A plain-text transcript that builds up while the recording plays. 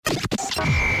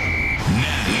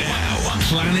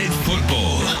Planet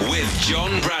Football with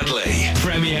John Bradley.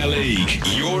 Premier League,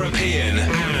 European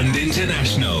and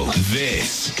International.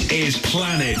 This is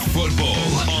Planet Football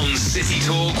on City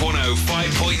Talk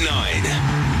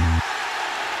 105.9.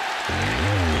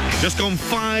 Just gone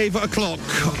 5 o'clock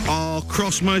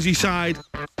across Merseyside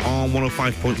on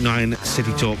 105.9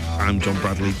 City Talk. I'm John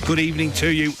Bradley. Good evening to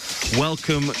you.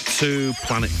 Welcome to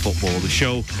Planet Football, the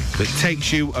show that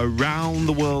takes you around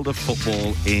the world of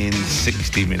football in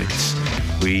 60 minutes.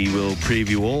 We will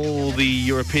preview all the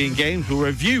European games. We'll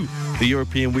review the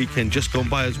European weekend just gone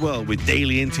by as well, with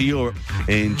Daily Into Europe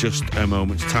in just a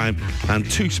moment's time. And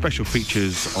two special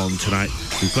features on tonight.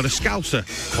 We've got a Scouser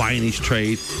plying his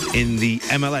trade in the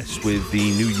MLS with the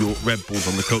New York Red Bulls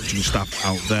on the coaching staff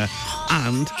out there.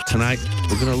 And tonight,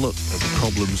 we're going to look at the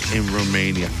problems in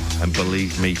Romania. And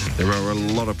believe me, there are a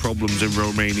lot of problems in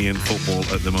Romanian football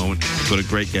at the moment. We've got a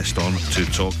great guest on to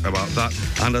talk about that.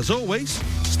 And as always,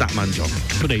 Statman John.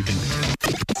 Good evening.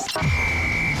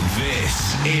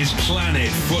 This is Planet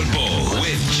Football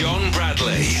with John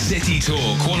Bradley. City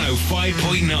Talk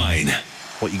 105.9.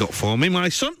 What you got for me, my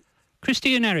son?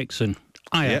 Christian Eriksen,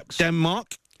 Ajax. Yep, Denmark.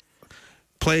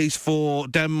 Plays for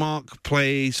Denmark,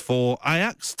 plays for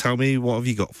Ajax. Tell me, what have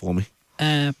you got for me?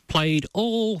 Played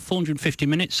all 450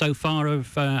 minutes so far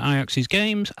of Ajax's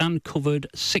games and covered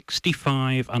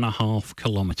 65.5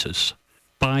 kilometres.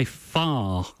 By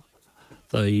far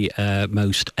the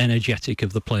most energetic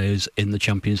of the players in the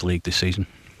Champions League this season.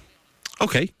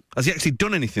 Okay. Has he actually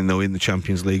done anything, though, in the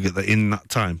Champions League in that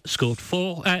time? Scored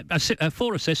four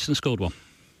assists and scored one.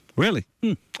 Really?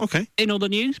 Okay. In other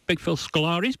news, Big Phil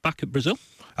Scolari's back at Brazil.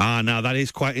 Now that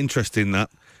is quite interesting,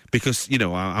 that. Because, you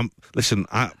know,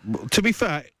 to be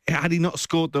fair, had he not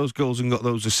scored those goals and got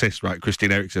those assists, right,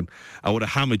 Christian Eriksen, I would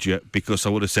have hammered you because I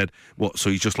would have said, what, so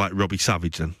he's just like Robbie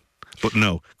Savage then? But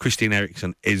no, Christian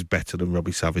Eriksen is better than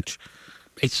Robbie Savage.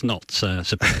 It's not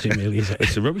surprising, really, is it?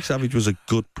 So Robbie Savage was a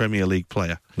good Premier League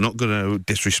player. I'm not going to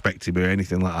disrespect him or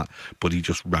anything like that, but he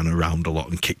just ran around a lot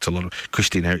and kicked a lot.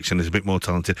 Christian Eriksen is a bit more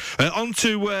talented. On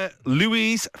to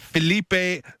Luis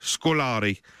Felipe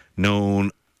Scolari,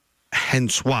 known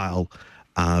henceforth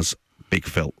as Big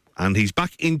Phil. And he's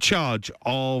back in charge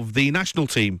of the national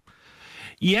team.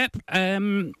 Yep.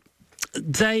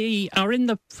 They are in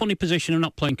the funny position of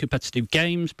not playing competitive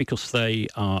games because they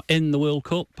are in the World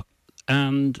Cup.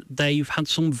 And they've had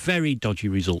some very dodgy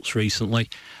results recently.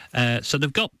 So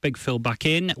they've got Big Phil back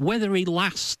in. Whether he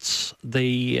lasts the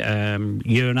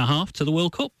year and a half to the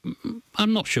World Cup,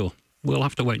 I'm not sure. We'll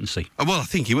have to wait and see. Well, I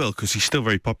think he will, because he's still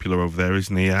very popular over there,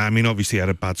 isn't he? I mean, obviously he had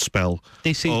a bad spell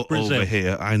over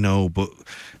here. I know, but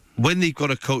when they've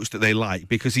got a coach that they like,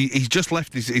 because he's just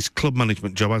left his club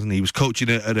management job, hasn't he? He was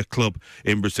coaching at a club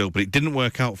in Brazil, but it didn't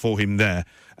work out for him there.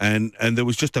 And there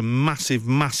was just a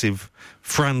massive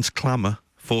France clamour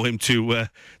for him to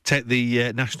take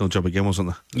the national job again, wasn't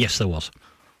there? Yes, there was.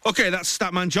 OK, that's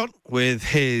Statman John with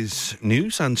his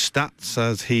news and stats,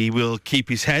 as he will keep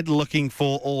his head looking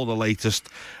for all the latest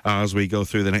as we go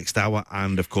through the next hour,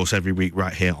 and of course every week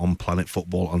right here on Planet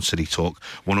Football on City Talk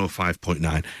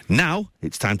 105.9. Now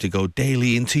it's time to go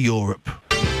daily into Europe.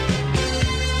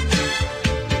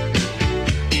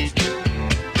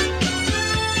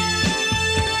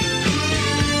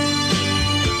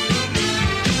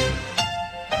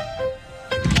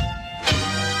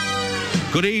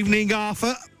 Good evening,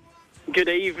 Arthur. Good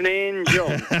evening,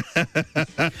 John.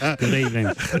 Good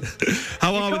evening.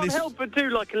 How are we? You can't help but do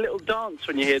like a little dance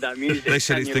when you hear that music.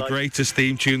 Listen, it's the greatest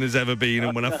theme tune there's ever been,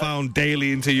 and when I found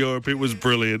Daily Into Europe, it was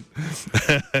brilliant.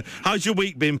 How's your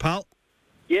week been, pal?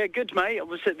 Yeah, good, mate. I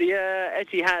was at the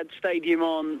Etihad Stadium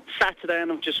on Saturday,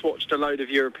 and I've just watched a load of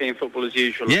European football as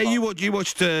usual. Yeah, you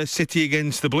watched City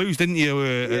against the Blues, didn't you,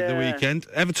 at the weekend?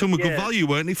 Everton were good value,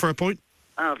 weren't they, for a point?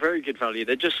 Very good value.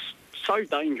 They're just so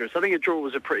dangerous. I think a draw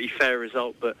was a pretty fair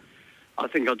result, but I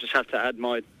think I'll just have to add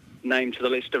my name to the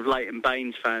list of Leighton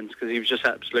Baines fans, because he was just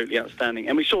absolutely outstanding.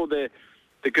 And we saw the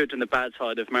good and the bad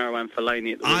side of Marouane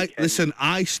Fellaini at the weekend. Listen,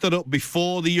 I stood up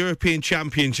before the European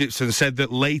Championships and said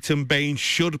that Leighton Baines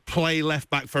should play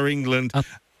left-back for England,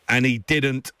 and he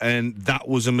didn't, and that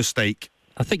was a mistake.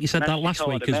 I think you said that last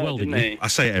week as well, didn't you? I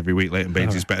say it every week, Leighton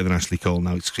Baines is better than Ashley Cole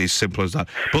now. It's as simple as that.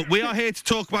 But we are here to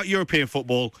talk about European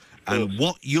football. And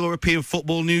what European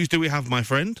football news do we have, my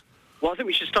friend? Well, I think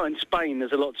we should start in Spain.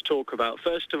 There's a lot to talk about.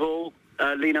 First of all,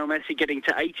 Lionel Messi getting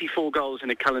to 84 goals in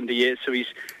a calendar year, so he's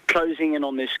closing in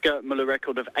on this Gerd Müller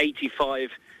record of 85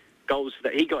 goals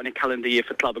that he got in a calendar year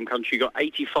for club and country. He got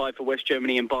 85 for West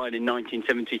Germany and Bayern in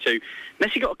 1972.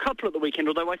 Messi got a couple at the weekend,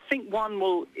 although I think one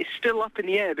is still up in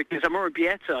the air, because Amora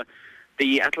Bieta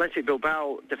the Athletic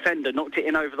Bilbao defender knocked it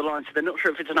in over the line, so they're not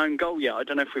sure if it's an own goal yet. I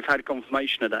don't know if we've had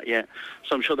confirmation of that yet,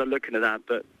 so I'm sure they're looking at that.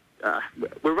 But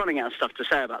we're running out of stuff to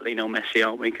say about Lionel Messi,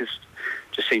 aren't we? Because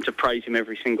just seem to praise him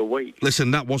every single week.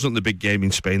 Listen, that wasn't the big game in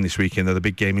Spain this weekend, though. The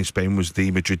big game in Spain was the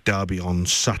Madrid derby on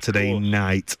Saturday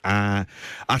night.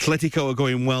 Atletico are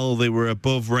going well. They were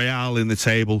above Real in the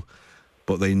table,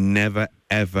 but they never,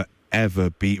 ever,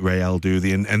 ever beat Real, do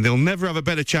they? And they'll never have a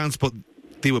better chance, but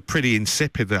they were pretty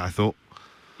insipid, I thought.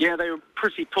 Yeah, they were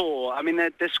pretty poor. I mean,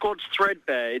 their squad's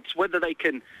threadbare. It's whether they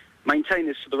can maintain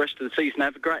this for the rest of the season. They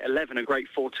have a great 11, a great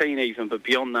 14 even, but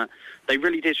beyond that, they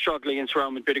really did struggle against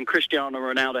Real Madrid. And Cristiano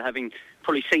Ronaldo, having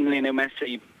probably seen Lionel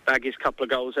Messi bag his couple of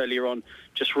goals earlier on,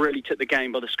 just really took the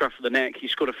game by the scruff of the neck. He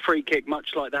scored a free kick,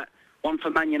 much like that one for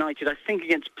Man United, I think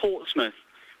against Portsmouth,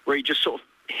 where he just sort of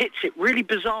hits it really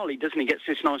bizarrely, doesn't he? Gets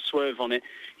this nice swerve on it.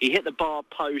 He hit the bar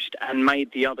post and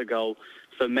made the other goal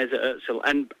for Mesut Özil.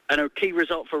 And a key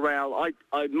result for Real,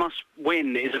 I must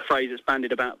win is a phrase that's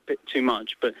bandied about a bit too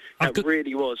much, but that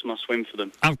really was must win for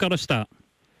them. I've got to start.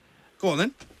 Go on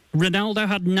then. Ronaldo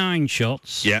had 9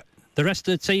 shots. Yeah. The rest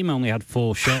of the team only had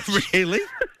 4 shots. Really?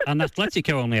 And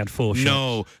Atletico only had 4 shots.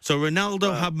 No. So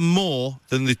Ronaldo had more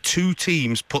than the two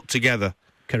teams put together.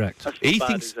 Correct. That's not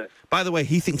bad, is it? By the way,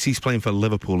 he thinks he's playing for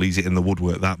Liverpool. He's hitting the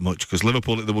woodwork that much, because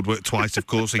Liverpool hit the woodwork twice, of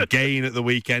course, again at the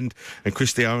weekend, and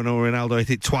Cristiano Ronaldo hit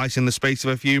it twice in the space of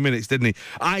a few minutes, didn't he?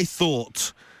 I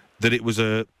thought that it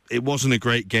wasn't a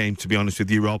great game, to be honest with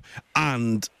you, Rob,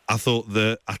 and I thought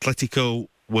that Atletico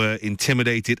were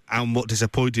intimidated, and what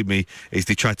disappointed me is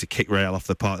they tried to kick Real off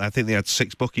the park. I think they had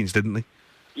 6 bookings, didn't they?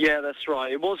 Yeah, that's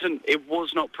right. It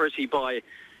was not pretty by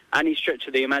any stretch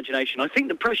of the imagination. I think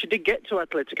the pressure did get to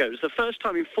Atletico. It was the first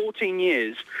time in 14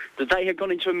 years that they had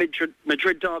gone into a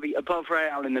Madrid derby above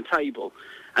Real in the table.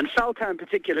 And Falcao in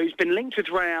particular, who's been linked with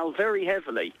Real very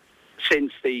heavily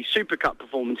since the Super Cup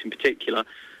performance in particular,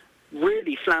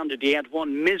 really floundered. He had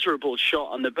one miserable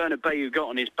shot and the Bernabeu got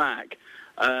on his back.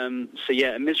 A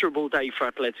miserable day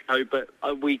for Atletico,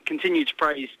 but we continue to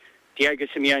praise Diego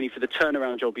Simeone for the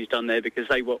turnaround job he's done there, because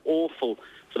they were awful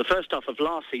for the first half of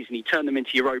last season. He turned them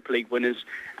into Europa League winners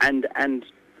and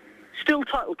still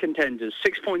title contenders,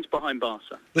 6 points behind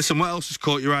Barca. Listen, what else has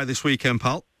caught your eye this weekend,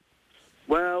 pal?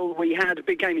 Well, we had a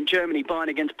big game in Germany, Bayern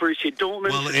against Borussia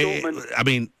Dortmund.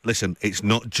 Well, listen, it's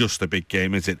not just a big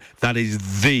game, is it? That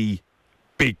is the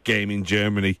big game in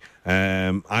Germany.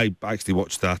 I actually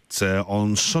watched that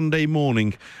on Sunday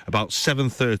morning, about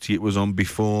 7:30 it was on,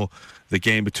 before the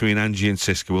game between Angie and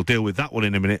Siska. We'll deal with that one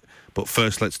in a minute, but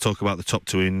first let's talk about the top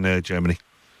 2 in Germany.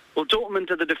 Well, Dortmund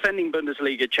are the defending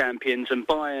Bundesliga champions, and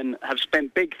Bayern have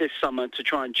spent big this summer to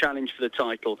try and challenge for the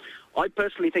title. I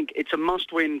personally think it's a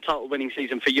must-win title-winning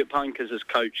season for Jupp Heynckes as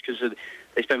coach, because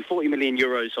they spent 40 million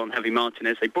euros on Javi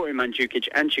Martinez. They brought in Mandzukic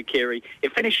and Shaqiri.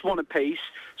 It finished 1 apiece,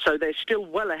 so they're still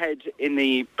well ahead in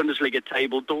the Bundesliga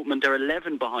table. Dortmund are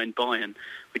 11 behind Bayern,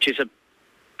 which is a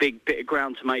big bit of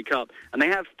ground to make up. And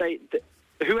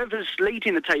whoever's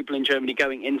leading the table in Germany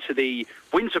going into the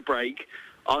winter break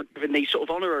are given the sort of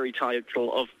honorary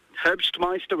title of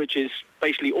Herbstmeister, which is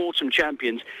basically autumn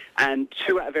champions, and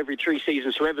 2 out of every 3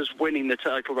 seasons, whoever's winning the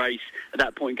title race at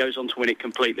that point goes on to win it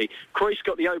completely. Cruyff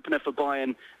got the opener for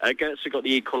Bayern, Goetze got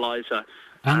the equaliser.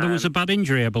 And there was a bad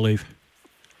injury, I believe.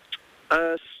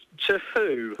 To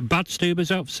who?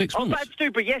 Badstuber's out for 6 months. Oh,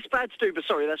 Badstuber, yes, Badstuber.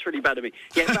 Sorry, that's really bad of me.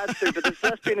 Yeah, Badstuber,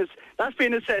 that's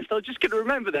been assessed. I was just going to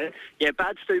remember that. Yeah,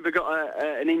 Badstuber got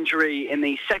an injury in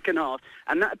the second half,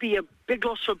 and that'd be a big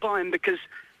loss for Bayern, because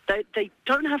they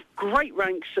don't have great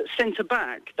ranks at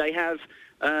centre-back. They have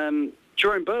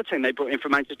Jerome Boateng they brought in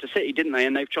from Manchester City, didn't they?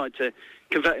 And they've tried to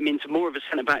convert him into more of a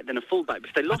centre-back than a full-back.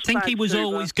 But they lost. I think he was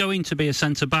always going to be a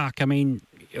centre-back. I mean,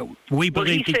 we believe... Well,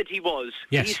 he said he was.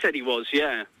 Yes. He said he was,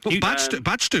 yeah. But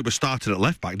Badstuber started at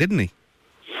left-back, didn't he?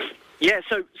 Yeah,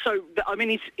 so I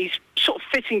mean, he's sort of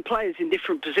fitting players in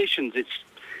different positions.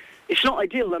 It's not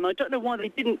ideal, and I don't know why they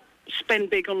didn't spend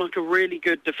big on like a really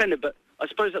good defender, but I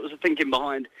suppose that was the thinking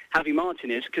behind Javi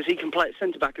Martinez, because he can play at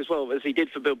centre-back as well, as he did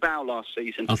for Bilbao last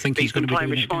season. I think he's been going to playing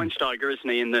with Schweinsteiger, isn't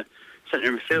he, in the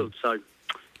centre midfield? So,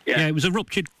 yeah, it was a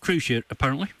ruptured cruciate,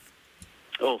 apparently.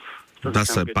 Oh,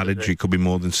 that's a bad injury. Could be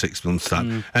more than 6 months.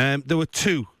 That there were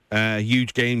 2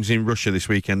 huge games in Russia this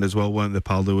weekend as well, weren't there,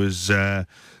 pal? There was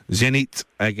Zenit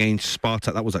against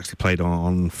Spartak. That was actually played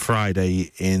on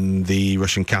Friday in the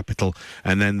Russian capital,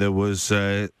 and then there was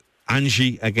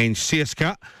Angie against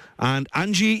CSKA. And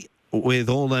Angie, with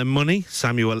all their money,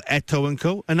 Samuel Eto'o and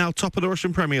co, are now top of the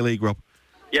Russian Premier League, Rob.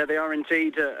 Yeah, they are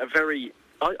indeed a very,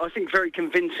 I think, very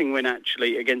convincing win,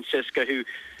 actually, against CSKA, who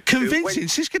Convincing.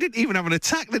 Siska didn't even have an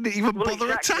attack. They didn't even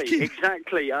bother attacking.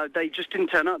 Exactly. They just didn't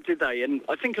turn up, did they? And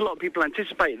I think a lot of people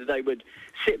anticipated that they would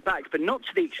sit back, but not to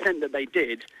the extent that they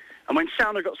did. And when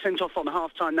Sauna got sent off on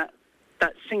half-time, that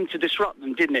seemed to disrupt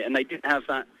them, didn't it? And they didn't have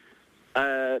that...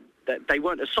 they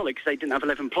weren't as solid because they didn't have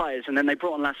 11 players. And then they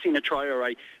brought on Lassina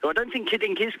Traore, who I don't think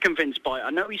Hiddink is convinced by.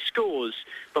 I know he scores,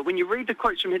 but when you read the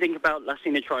quotes from Hiddink about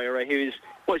Lassina Traore, who is,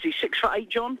 what is he, 6'8",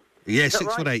 John? Yeah, is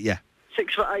 6'8", yeah.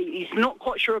 6'8". He's not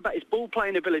quite sure about his ball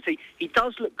playing ability. He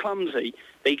does look clumsy,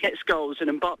 but he gets goals, and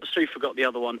Mbappe Soufa got the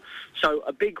other one. So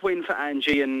a big win for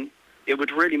Angie, and it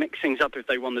would really mix things up if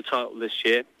they won the title this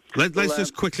year. Let's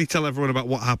just quickly tell everyone about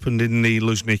what happened in the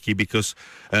Luzhniki, because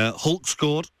Hulk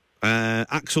scored.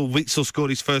 Axel Witsel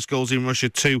scored his first goals in Russia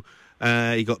too.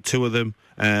 He got 2 of them.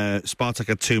 Spartak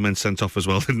had 2 men sent off as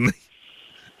well, didn't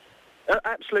they?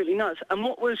 Absolutely nuts. And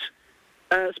what was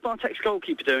Spartak's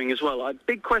goalkeeper doing as well? I had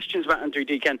big questions about Andrew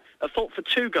Deacon. A fault for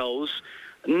 2 goals.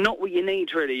 Not what you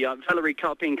need, really. Valery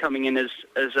Karpin coming in as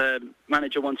a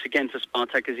manager once again for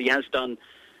Spartak, as he has done.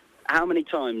 How many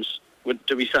times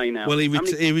do we say now? Well,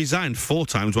 he resigned 4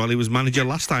 times while he was manager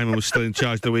last time and was still in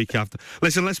charge the week after.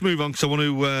 Listen, let's move on, because I want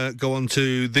to go on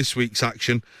to this week's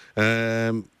action.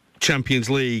 Champions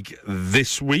League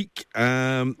this week.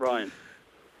 Ryan.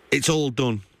 It's all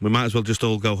done. We might as well just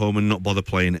all go home and not bother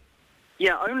playing it.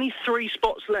 Yeah, only 3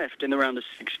 spots left in the round of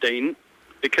 16,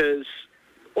 because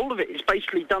all of it is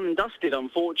basically done and dusted,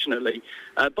 unfortunately.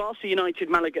 Barca, United,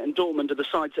 Malaga and Dortmund are the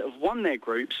sides that have won their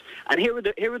groups, and here are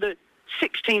the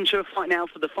 6 teams who are fighting out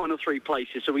for the final 3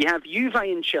 places. So we have Juve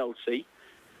and Chelsea.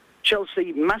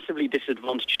 Chelsea massively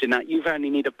disadvantaged in that. Juve only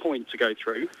need a point to go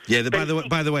through. Yeah, by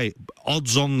the way,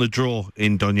 odds on the draw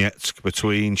in Donetsk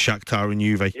between Shakhtar and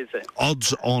Juve. Is it?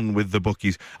 Odds on with the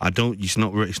bookies. It's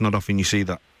not often you see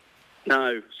that.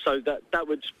 No, so that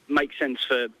would make sense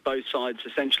for both sides,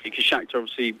 essentially, because Shakhtar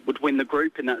obviously would win the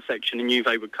group in that section and Juve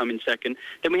would come in second.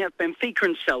 Then we have Benfica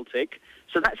and Celtic.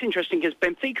 So that's interesting, because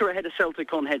Benfica are ahead of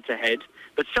Celtic on head-to-head,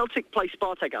 but Celtic play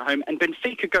Spartak at home and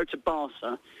Benfica go to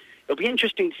Barca. It'll be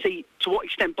interesting to see to what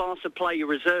extent Barca play a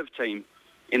reserve team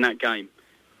in that game.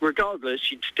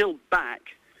 Regardless, you'd still back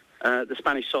the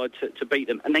Spanish side to beat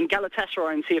them. And then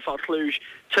Galatasaray and CFR Cluj,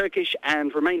 Turkish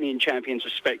and Romanian champions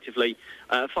respectively,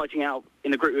 fighting out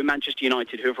in the group with Manchester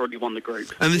United, who have already won the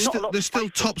group. And there's still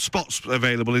top spots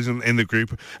available, isn't in the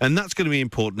group, and that's going to be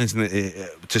important, isn't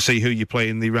it, to see who you play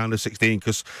in the round of 16,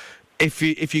 because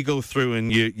if you go through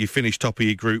and you finish top of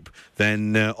your group,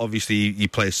 then obviously you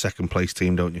play a second place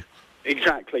team, don't you?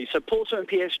 Exactly. So Porto and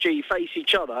PSG face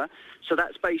each other. So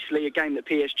that's basically a game that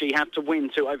PSG have to win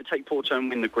to overtake Porto and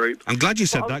win the group. I'm glad you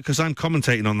said that, because I'm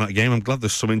commentating on that game. I'm glad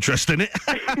there's some interest in it.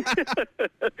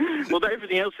 Well,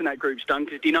 everything else in that group's done,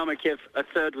 because Dynamo Kiev are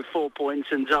third with 4 points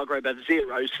and Zagreb have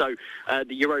 0. So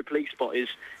the Europa League spot is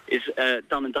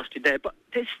done and dusted there. But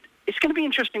it's going to be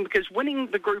interesting, because winning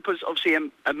the group is obviously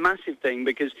a massive thing,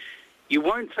 because you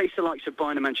won't face the likes of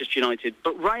Bayern and Manchester United,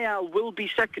 but Real will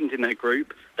be second in their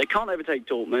group. They can't overtake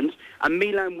Dortmund, and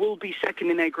Milan will be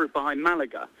second in their group behind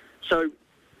Malaga. So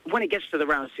when it gets to the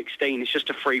round of 16, it's just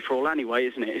a free-for-all anyway,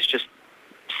 isn't it? It's just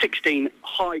 16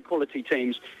 high-quality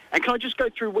teams. And can I just go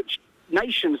through which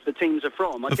nations the teams are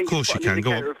from? I think it's an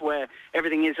indicator of where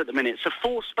everything is at the minute. So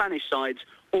 4 Spanish sides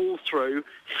all through,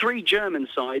 3 German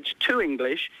sides, 2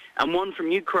 English, and 1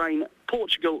 from Ukraine,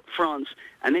 Portugal, France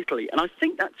and Italy. And I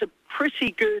think that's a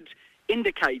pretty good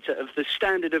indicator of the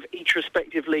standard of each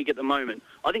respective league at the moment.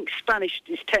 I think Spanish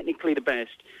is technically the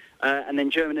best, and then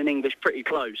German and English pretty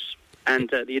close. And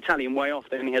the Italian way off.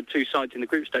 They only had 2 sides in the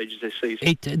group stages this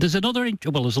season. There's a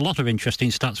lot of interesting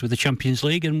stats with the Champions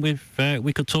League, and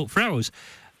we could talk for hours.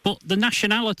 But the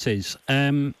nationalities,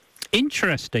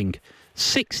 interesting.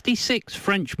 66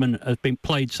 Frenchmen have been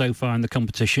played so far in the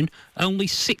competition. Only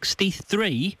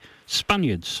 63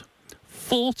 Spaniards.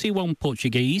 41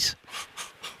 Portuguese.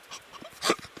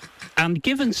 And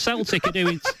given Celtic are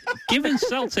doing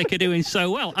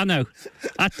so well, I know,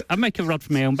 I make a rod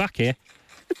for my own back here.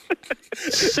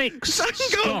 6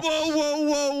 Scots.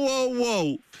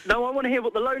 Whoa. No, I want to hear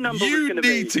what the low number was going to be.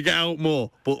 You need to get out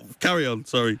more, but carry on,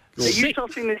 sorry. Are you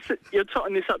totting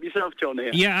this up yourself, John,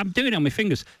 here? Yeah, I'm doing it on my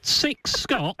fingers. 6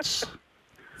 Scots,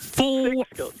 4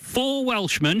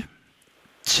 Welshmen,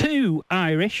 2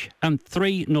 Irish, and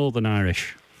 3 Northern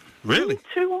Irish. Really?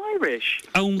 2 Irish?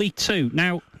 Only 2.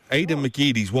 Now, Aidan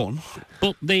McGeady's 1.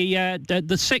 But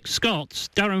the 6 Scots,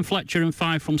 Darren Fletcher and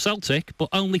 5 from Celtic, but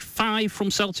only 5 from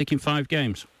Celtic in 5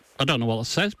 games. I don't know what that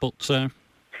says, but...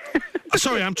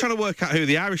 Sorry, I'm trying to work out who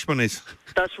the Irishman is.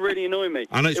 That's really annoying me.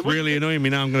 I know it's really annoying me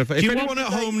now. If anyone at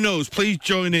home knows, please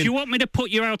join in. Do you want me to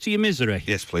put you out of your misery?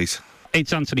 Yes, please.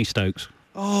 It's Anthony Stokes.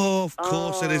 Oh, of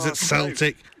course it is at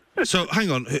Celtic. So,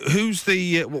 hang on. Who's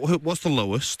the... what's the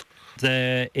lowest?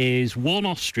 There is one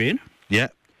Austrian. Yeah.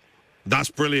 That's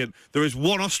brilliant. There is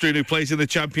one Austrian who plays in the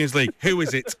Champions League. Who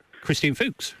is it? Christian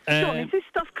Fuchs. John, is this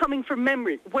stuff coming from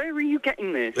memory? Where are you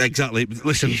getting this? Exactly.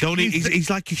 Listen, he's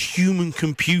like a human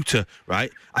computer,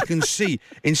 right? I can see,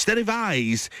 instead of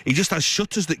eyes, he just has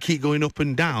shutters that keep going up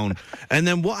and down. And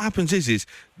then what happens is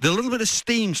the little bit of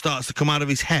steam starts to come out of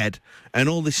his head and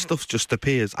all this stuff just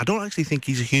appears. I don't actually think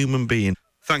he's a human being.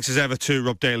 Thanks as ever to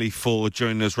Rob Daly for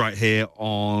joining us right here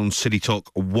on City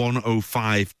Talk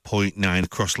 105.9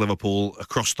 across Liverpool,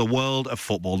 across the world of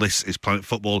football. This is Planet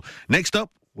Football. Next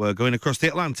up, we're going across the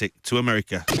Atlantic to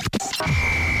America.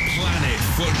 Planet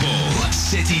Football,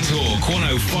 City Talk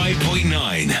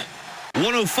 105.9.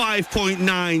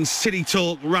 105.9 City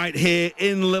Talk right here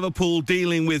in Liverpool,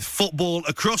 dealing with football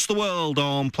across the world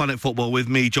on Planet Football with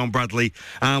me, John Bradley,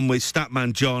 and with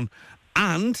Statman John.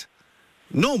 And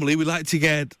normally we like to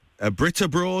get a Brit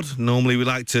abroad. Normally we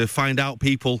like to find out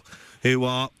people who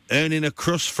are earning a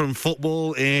crust from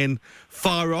football in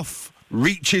far off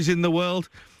reaches in the world.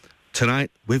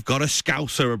 Tonight we've got a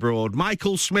Scouser abroad.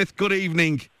 Michael Smith, good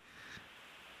evening.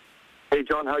 Hey,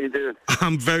 John, how you doing?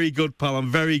 I'm very good, pal. I'm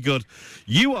very good.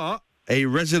 You are a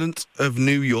resident of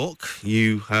New York.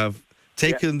 You have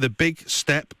taken the big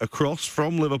step across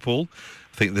from Liverpool.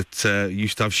 I think that you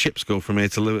used to have ships go from here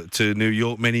to New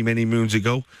York many, many moons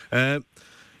ago.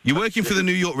 You're working for the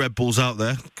New York Red Bulls out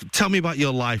there. Tell me about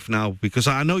your life now, because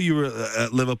I know you were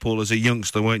at Liverpool as a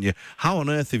youngster, weren't you? How on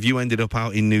earth have you ended up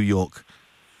out in New York?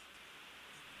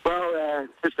 Well,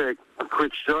 just a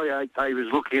quick story. I was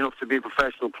lucky enough to be a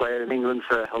professional player in England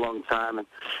for a long time, and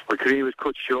my career was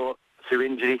cut short through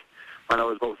injury when I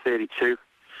was about 32.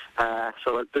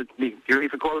 So I did my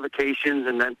UEFA qualifications,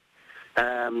 and then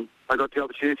I got the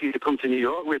opportunity to come to New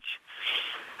York, which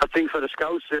I think for the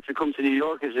Scouts to come to New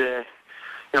York is an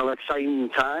exciting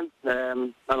time,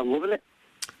 and I'm loving it.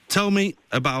 Tell me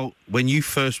about when you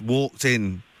first walked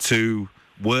in to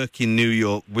work in New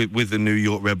York with the New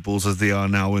York Red Bulls as they are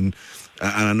now, and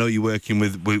I know you're working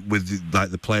with like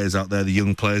the players out there, the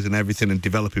young players and everything, and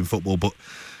developing football. But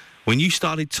when you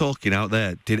started talking out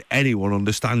there, did anyone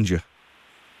understand you?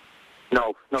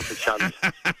 No, not a chance.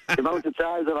 The amount of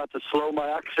times I've had to slow my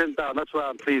accent down, that's why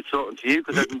I'm pleased talking to you,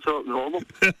 because I can talk normal.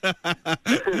 I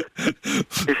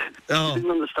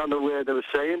didn't understand a word they were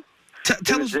saying.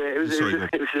 Tell us. It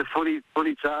was a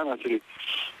funny time, actually.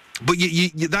 But you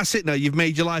that's it now. You've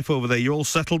made your life over there. You're all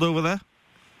settled over there?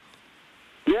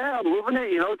 Yeah, I'm loving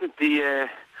it. You know, the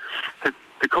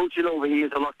coaching over here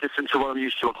is a lot different to what I'm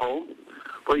used to at home.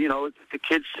 But, you know, the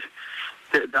kids,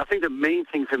 I think the main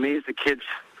thing for me is the kids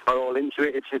are all into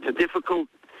it. It's a difficult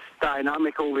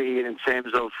dynamic over here in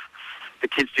terms of the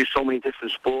kids do so many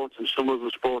different sports, and some of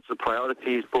the sports are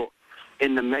priorities, but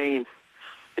in the main,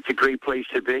 it's a great place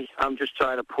to be. I'm just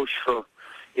trying to push for,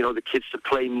 you know, the kids to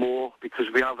play more, because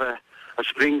we have a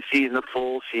spring season, a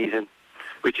fall season,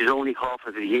 which is only half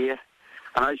of the year.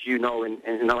 And as you know, in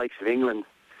the likes of England,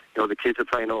 you know, the kids are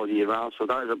playing all year round, so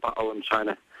that is a battle I'm trying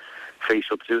to face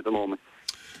up to at the moment.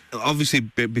 Obviously,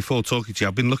 before talking to you,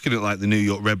 I've been looking at like the New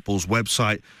York Red Bulls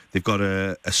website. They've got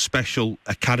a special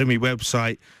academy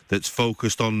website that's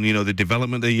focused on, you know, the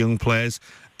development of young players,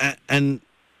 and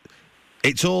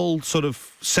it's all sort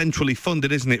of centrally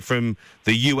funded, isn't it, from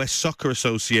the US Soccer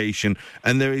Association?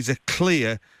 And there is a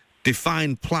clear,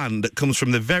 defined plan that comes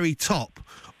from the very top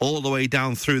all the way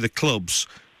down through the clubs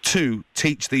to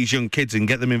teach these young kids and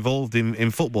get them involved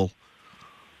in football.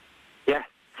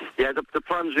 Yeah, the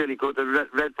plan's really good. The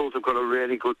Red Bulls have got a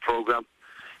really good programme.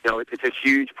 You know, it's a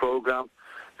huge programme.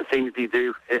 The things they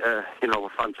do, are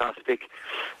fantastic.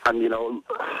 And, you know,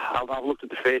 I've looked at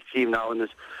the first team now, and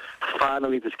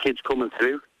there's kids coming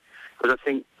through. Because I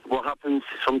think what happens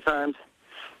sometimes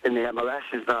in the MLS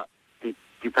is that they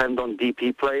depend on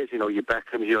DP players, you know, your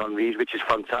Beckhams, your Henrys, which is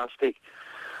fantastic.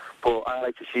 But I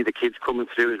like to see the kids coming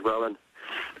through as well, and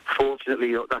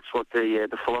fortunately that's what the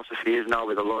philosophy is now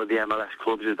with a lot of the MLS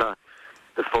clubs, is that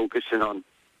they're focusing on,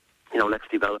 you know, let's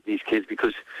develop these kids,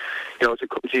 because, you know, it's a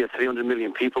country of 300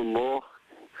 million people more,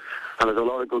 and there's a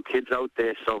lot of good kids out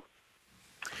there. So,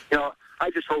 you know,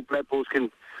 I just hope Red Bulls can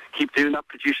keep doing that,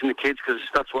 producing the kids, because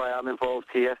that's why I'm involved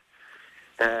here.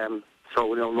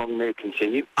 So, you know, long may it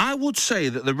continue. I would say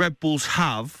that the Red Bulls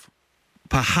have,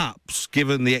 perhaps,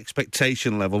 given the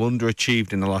expectation level,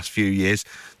 underachieved in the last few years.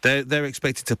 They're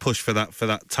expected to push for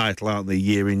that title, aren't they,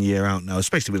 year in, year out now,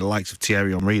 especially with the likes of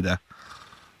Thierry Henry there.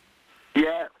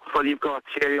 Yeah, well, you've got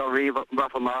Thierry Henry,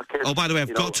 Rafa Marquez. Oh, by the way,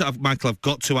 Michael, I've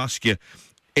got to ask you,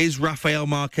 is Rafael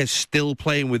Marquez still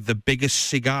playing with the biggest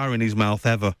cigar in his mouth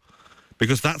ever?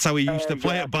 because that's how he used to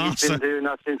play at Barca. He's been doing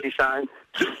that since he signed.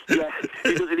 Yeah,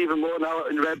 he does it even more now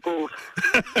in Red Bull.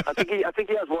 I think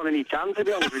he has one in each hand, to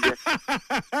be honest with you.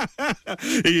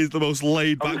 He is the most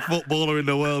laid-back footballer in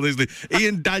the world, isn't he? He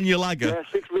and Daniel Agger. Yeah,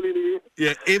 6 million a year.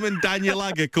 Yeah, him and Daniel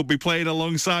Agger could be playing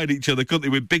alongside each other, couldn't they,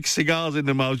 with big cigars in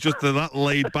their mouths, just that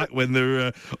laid back when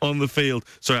they're on the field.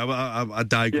 Sorry, I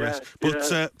digress.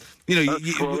 Yeah,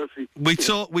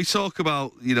 but we talk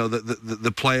about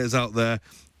the players out there,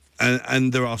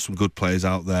 and there are some good players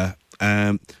out there,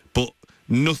 but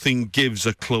nothing gives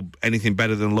a club anything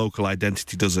better than local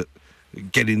identity, does it?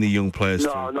 Getting the young players.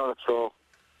 No, through. not at all.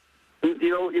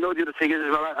 You know the other thing is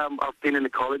as well. I've been in the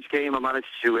college game. I managed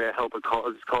to help a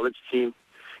college team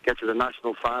get to the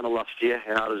national final last year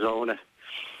in Arizona,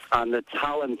 and the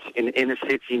talent in inner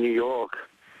city New York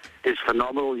is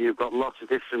phenomenal. You've got lots of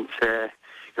different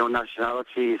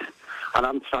nationalities, and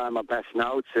I'm trying my best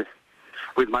now to,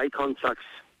 with my contacts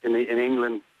in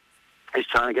England, is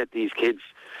trying to get these kids,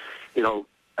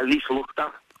 at least looked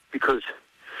at, because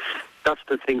that's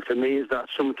the thing for me, is that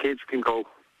some kids can go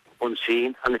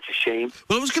unseen, and it's a shame.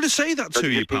 Well, I was going to say that to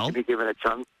you, pal. To be given a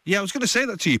chance. Yeah, I was going to say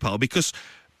that to you, pal, because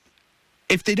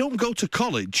if they don't go to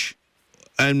college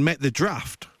and make the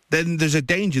draft, then there's a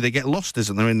danger they get lost,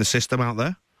 isn't there, in the system out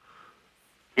there?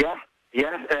 Yeah.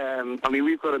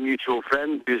 We've got a mutual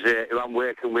friend who I'm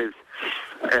working with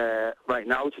right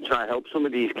now to try and help some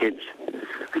of these kids,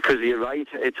 because you're right,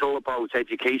 it's all about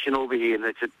education over here, and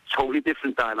it's a totally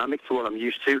different dynamic to what I'm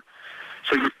used to.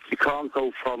 So you can't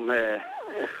go from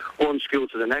one school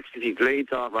to the next if your grades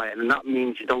aren't right, and that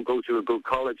means you don't go to a good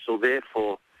college, so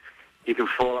therefore you can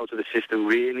fall out of the system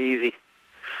really easy.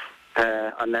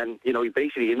 And then,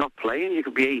 you're not playing. You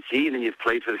could be 18 and you've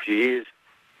played for a few years,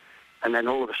 and then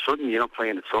all of a sudden you're not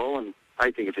playing at all, and I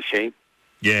think it's a shame.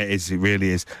 Yeah, it is. It really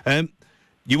is.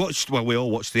 We all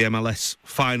watched the MLS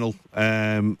final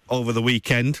over the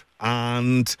weekend,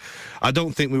 and I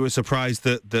don't think we were surprised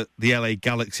that the LA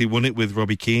Galaxy won it with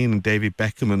Robbie Keane and David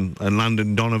Beckham and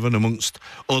Landon Donovan amongst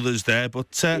others there.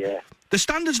 But the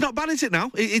standard's not bad, is it now?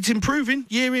 It's improving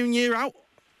year in, year out.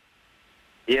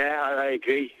 Yeah, I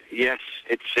agree. Yes,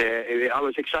 it's. I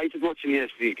was excited watching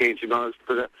yesterday's game, to be honest,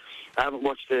 because I haven't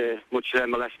watched much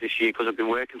MLS this year because I've been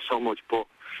working so much. But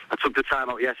I took the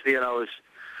time out yesterday, and I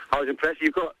was impressed.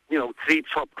 You've got 3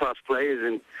 top-class players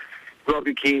in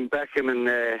Robbie Keane, Beckham, and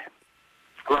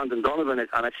Landon Donovan,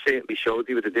 and it certainly showed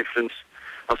you with the difference.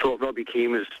 I thought Robbie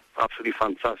Keane was absolutely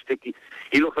fantastic.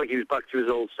 He looked like he was back to his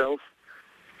old self.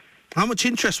 How much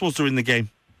interest was there in the game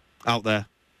out there?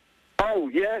 Oh,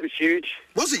 yeah, it was huge.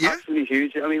 Was it, yeah? Absolutely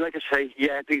huge. I mean, like I say,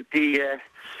 yeah, the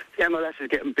MLS is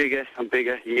getting bigger and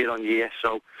bigger year on year,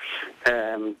 so,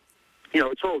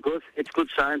 it's all good. It's a good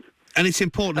sign. And it's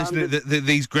important, isn't it,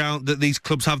 that these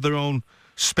clubs have their own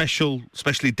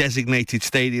specially designated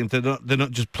stadiums. They're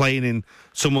not just playing in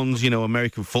someone's,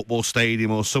 American football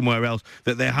stadium or somewhere else,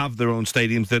 that they have their own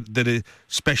stadiums that are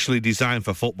specially designed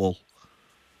for football.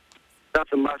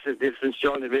 That's a massive difference,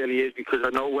 John. It really is, because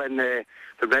I know when the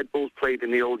Red Bulls played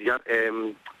in the old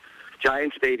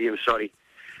Giant Stadium,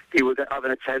 they would have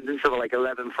an attendance of like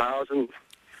 11,000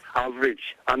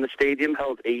 average, and the stadium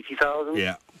held 80,000.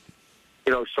 Yeah.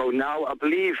 So now I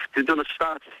believe they've done a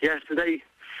stat yesterday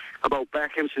about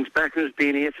Beckham. Since Beckham's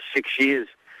been here for 6 years,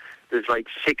 there's like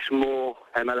 6 more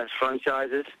MLS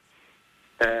franchises,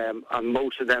 and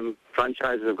most of them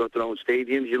franchises have got their own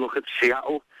stadiums. You look at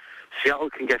Seattle. Seattle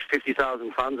can get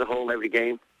 50,000 fans at home every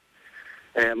game.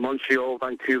 Montreal,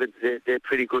 Vancouver, they're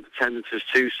pretty good attendances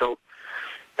too. So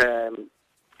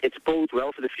it's boded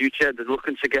well for the future. They're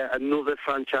looking to get another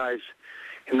franchise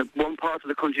in the one part of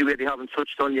the country where they haven't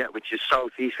touched on yet, which is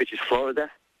southeast, which is Florida.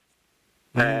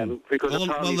 Because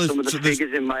apparently some of the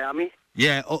figures in Miami.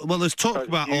 Yeah, well, there's talk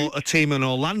about a team in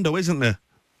Orlando, isn't there?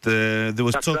 There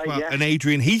was talk about an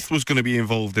Adrian Heath was going to be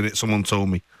involved in it, someone told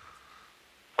me.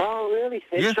 Oh, really?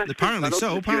 Yeah, apparently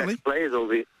so, apparently. Players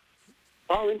over here.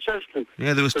 Oh, interesting.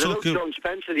 Yeah, there was talk of... John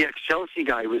Spencer, the ex-Chelsea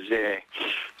guy,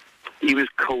 he was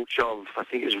coach of, I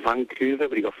think it was Vancouver,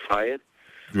 but he got fired.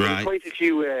 Right. There's quite a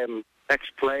few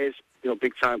ex-players,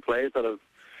 big-time players that have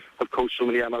coached some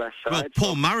of the MLS sides. Well,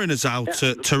 Paul Mariner's out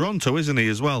at Toronto, isn't he,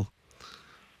 as well?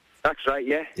 That's right,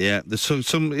 yeah. Yeah, there's some...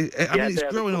 it's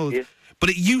growing old. But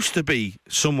it used to be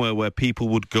somewhere where people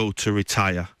would go to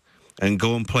retire and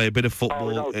go and play a bit of football.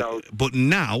 Oh, no doubt. But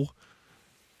now,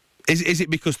 is it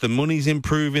because the money's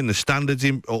improving, the standards,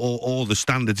 or the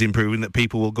standards improving, that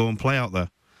people will go and play out there?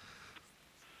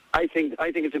 I think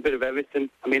it's a bit of everything.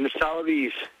 I mean, the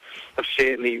salaries have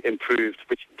certainly improved,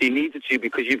 which they needed to,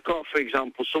 because you've got, for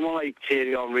example, someone like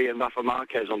Thierry Henry and Rafa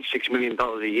Marquez on $6 million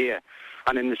a year,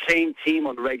 and in the same team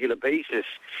on a regular basis,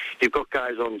 you've got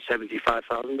guys on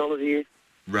 $75,000 a year.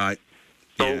 Right.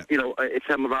 So, Yeah. it's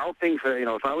a morale thing for,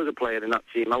 if I was a player in that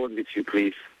team, I wouldn't be too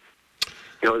pleased.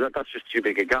 That's just too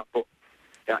big a gap. But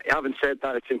having said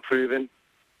that, it's improving.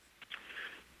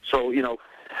 So,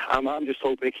 I'm just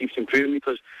hoping it keeps improving,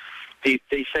 because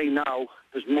they say now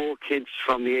there's more kids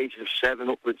from the age of 7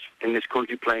 upwards in this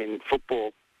country playing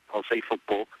football, I'll say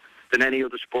football, than any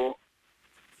other sport.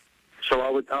 So I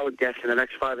would guess in the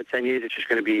next 5 or 10 years it's just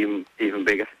going to be even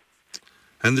bigger.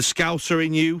 And the Scouser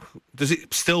in you, does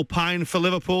it still pine for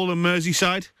Liverpool and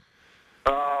Merseyside?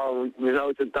 Oh,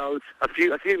 without a doubt. A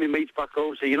few of my mates back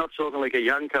home say, you're not talking like a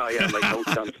Yanker, yeah, like no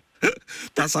chance.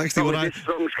 That's actually what this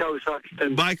strong Scouse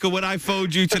accent. Michael, when I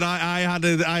phoned you tonight,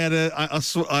 I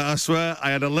swear, I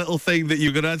had a little thing that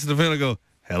you could answer the phone and go,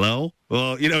 hello?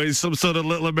 Well, in some sort of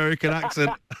little American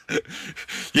accent.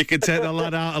 You can take the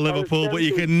lad out of Liverpool, but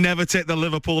you can never take the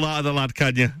Liverpool out of the lad,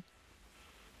 can you?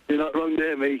 You're not wrong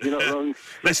there, mate. You're not wrong.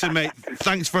 Listen, mate,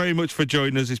 thanks very much for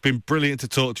joining us. It's been brilliant to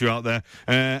talk to you out there.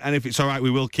 And if it's all right, we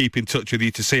will keep in touch with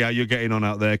you to see how you're getting on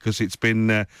out there, because it's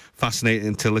been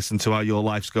fascinating to listen to how your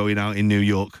life's going out in New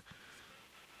York.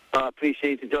 I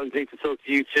appreciate it, John. Great to talk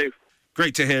to you too.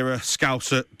 Great to hear a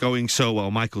Scouser going so well.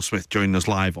 Michael Smith joining us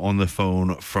live on the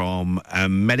phone from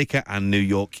America and New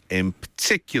York in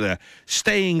particular.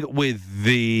 Staying with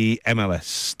the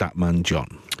MLS statman,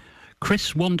 John.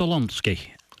 Chris Wondolonsky.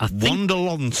 I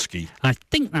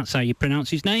think that's how you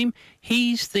pronounce his name.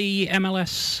 He's the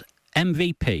MLS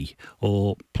MVP,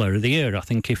 or Player of the Year, I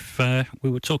think, if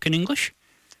we were talking English.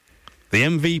 The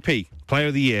MVP, Player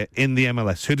of the Year in the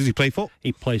MLS. Who does he play for?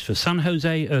 He plays for San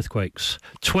Jose Earthquakes.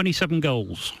 27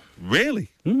 goals. Really?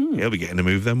 He'll be getting a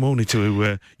move then, won't he,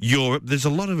 to Europe. There's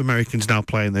a lot of Americans now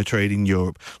playing their trade in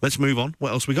Europe. Let's move on.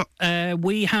 What else we got?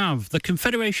 We have the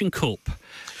Confederation Cup.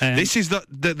 This is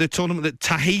the tournament that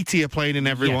Tahiti are playing in,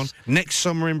 everyone. Yes. Next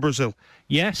summer in Brazil.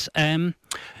 Yes.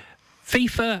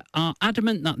 FIFA are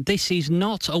adamant that this is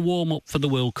not a warm-up for the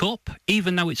World Cup.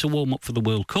 Even though it's a warm-up for the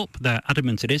World Cup, they're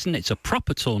adamant it isn't. It's a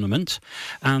proper tournament.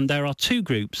 And there are 2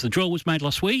 groups. The draw was made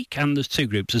last week, and there's 2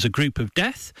 groups. There's a group of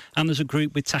death, and there's a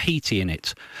group with Tahiti in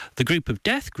it. The group of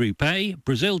death, Group A,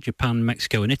 Brazil, Japan,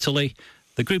 Mexico and Italy.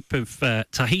 The group of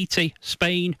Tahiti,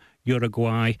 Spain,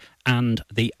 Uruguay and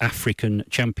the African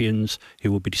champions,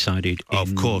 who will be decided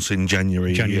of course in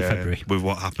January, February, with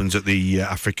what happens at the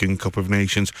African Cup of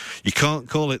Nations. You can't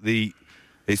call it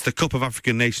it's the Cup of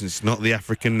African Nations. It's not the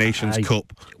African Nations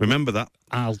Cup. Remember that.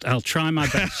 I'll try my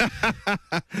best.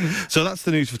 So that's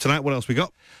the news for tonight. What else we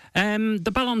got?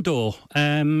 The Ballon d'Or.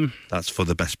 That's for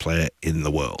the best player in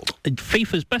the world.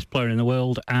 FIFA's best player in the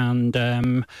world,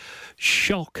 and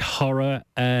shock, horror,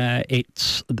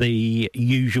 it's the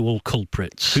usual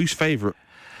culprits. Who's favourite?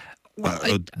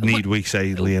 Need we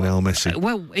say Lionel Messi?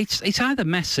 Well, it's either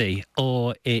Messi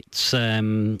or it's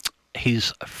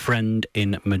his friend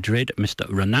in Madrid, Mr.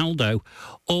 Ronaldo,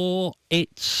 or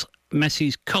it's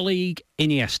Messi's colleague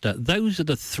Iniesta. Those are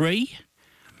the 3.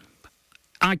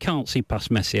 I can't see past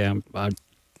Messi.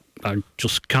 I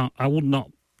just can't. I would not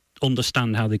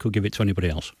understand how they could give it to anybody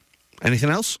else. Anything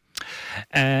else?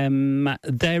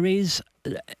 There is,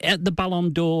 at the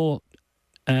Ballon d'Or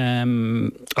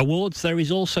awards, there is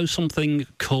also something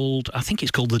called, I think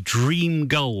it's called the Dream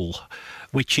Goal,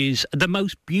 which is the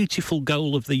most beautiful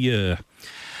goal of the year.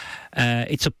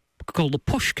 It's called the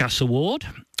Puskás Award.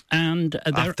 And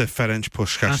after Ferenc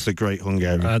Puskás, the great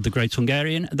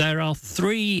Hungarian. There are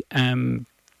 3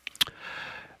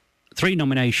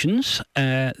 nominations.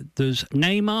 There's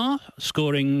Neymar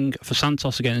scoring for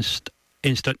Santos against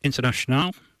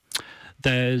Internacional.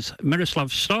 There's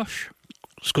Miroslav Stoch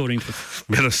scoring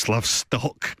for... Miroslav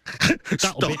Stoch.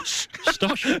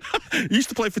 Stoch? He used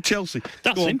to play for Chelsea.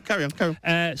 That's Go on, him. Carry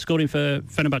on. Scoring for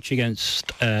Fenerbahce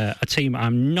against a team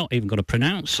I'm not even going to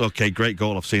pronounce. Okay, great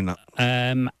goal. I've seen that.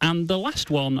 And the last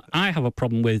one I have a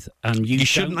problem with, and you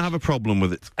shouldn't have a problem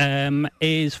with it,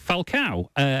 is Falcao.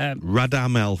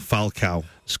 Radamel Falcao.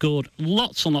 Scored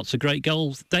lots and lots of great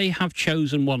goals. They have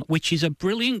chosen one, which is a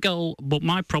brilliant goal, but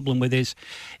my problem with is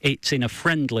it's in a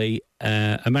friendly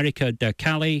America de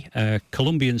Cali,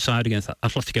 Colombian side against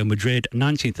Atletico Madrid,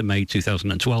 19th of May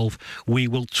 2012. We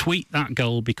will tweet that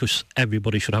goal because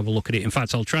everybody should have a look at it. In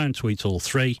fact, I'll try and tweet all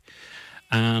 3.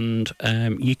 And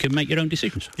you can make your own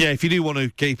decisions. Yeah, if you do want to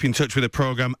keep in touch with the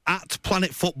programme, at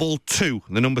Planet Football 2,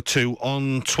 the number 2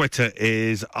 on Twitter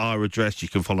is our address. You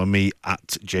can follow me at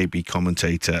JB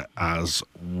Commentator as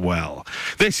well.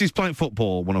 This is Planet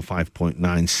Football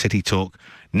 105.9 City Talk.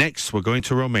 Next, we're going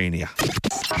to Romania.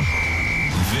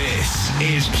 This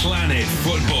is Planet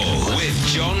Football with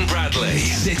John Bradley.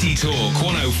 City Talk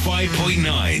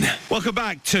 105.9. Welcome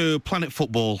back to Planet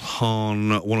Football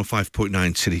on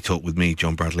 105.9 City Talk with me,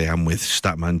 John Bradley, and with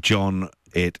Statman John.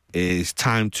 It is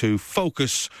time to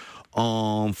focus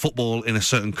on football in a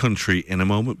certain country in a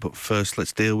moment, but first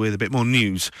let's deal with a bit more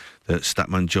news that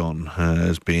Statman John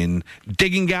has been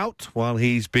digging out while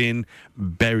he's been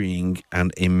burying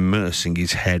and immersing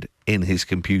his head in his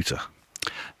computer.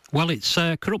 Well, it's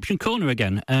Corruption Corner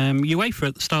again. UEFA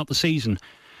at the start of the season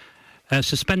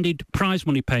suspended prize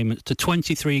money payments to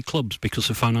 23 clubs because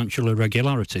of financial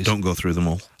irregularities. Don't go through them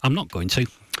all. I'm not going to.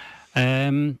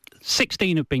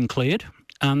 16 have been cleared,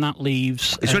 and that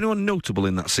leaves... Is there anyone notable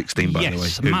in that 16, by the way?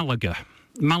 Yes, Malaga.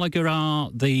 Malaga are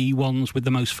the ones with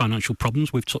the most financial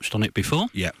problems. We've touched on it before.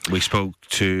 Yeah, we spoke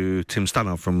to Tim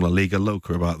Stanov from La Liga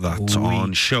Loca about that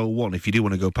on Show 1. If you do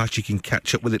want to go past, you can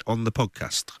catch up with it on the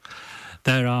podcast.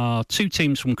 There are 2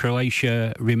 teams from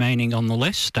Croatia remaining on the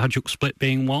list, Hajduk Split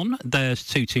being one. There's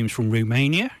 2 teams from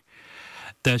Romania.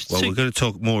 We're going to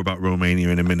talk more about Romania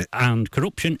in a minute. And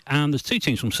corruption, and there's 2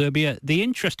 teams from Serbia. The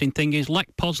interesting thing is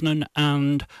Lech Poznan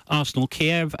and Arsenal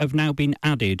Kiev have now been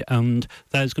added, and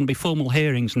there's going to be formal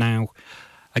hearings now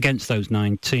against those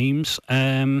 9 teams.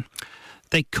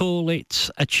 They call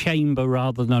it a chamber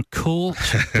rather than a court,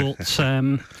 but...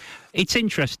 It's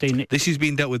interesting. This is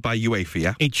being dealt with by UEFA,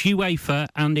 yeah? It's UEFA,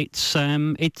 and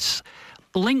it's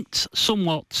linked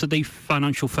somewhat to the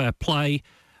financial fair play,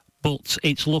 but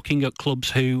it's looking at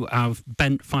clubs who have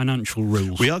bent financial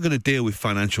rules. We are going to deal with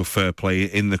financial fair play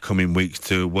in the coming weeks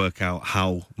to work out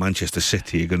how Manchester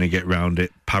City are going to get round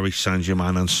it, Paris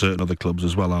Saint-Germain and certain other clubs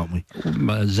as well, aren't we?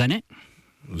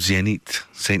 Zenit,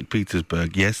 St.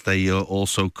 Petersburg. Yes, they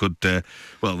also could... they're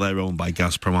owned by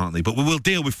Gazprom, aren't they? But we will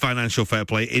deal with financial fair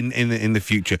play in the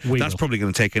future. That's probably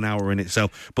going to take an hour in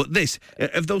itself. But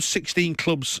of those 16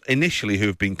 clubs initially who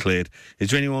have been cleared,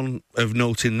 is there anyone of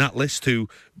note in that list who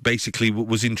basically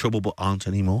was in trouble but aren't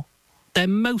anymore? They're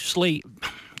mostly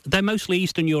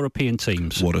Eastern European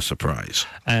teams. What a surprise.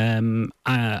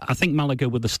 I think Malaga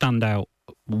were the standout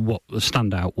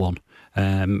one.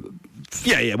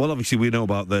 Well, obviously we know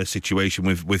about their situation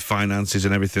with finances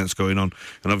and everything that's going on,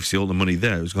 and obviously all the money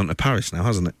there has gone to Paris now,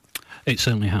 hasn't it? It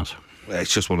certainly has.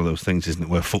 It's just one of those things, isn't it,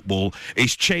 where football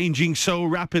is changing so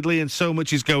rapidly and so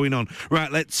much is going on.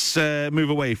 Right, let's move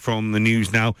away from the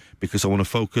news now, because I want to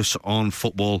focus on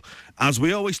football, as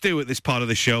we always do at this part of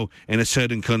the show, in a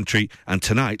certain country, and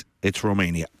tonight it's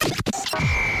Romania.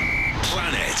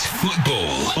 Planet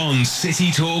Football on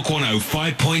City Talk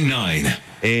 105.9.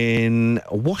 In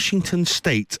Washington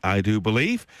State, I do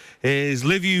believe, is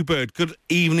Liviu Bird. Good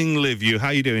evening, Liviu. How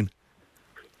are you doing?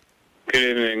 Good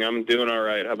evening. I'm doing all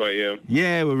right. How about you?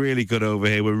 Yeah, we're really good over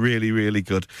here. We're really, really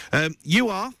good. You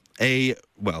are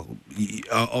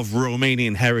of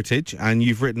Romanian heritage, and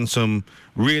you've written some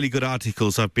really good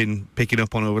articles I've been picking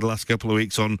up on over the last couple of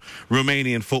weeks on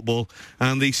Romanian football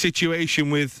and the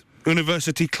situation with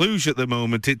University Cluj at the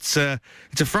moment. It's a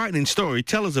frightening story.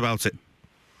 Tell us about it.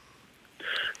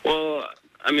 Well,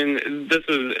 I mean, and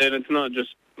it's not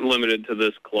just limited to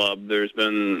this club. There's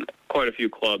been quite a few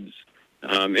clubs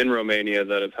in Romania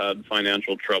that have had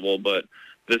financial trouble, but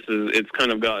it's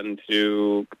kind of gotten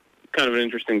to kind of an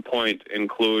interesting point in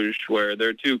Cluj, where there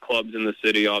are 2 clubs in the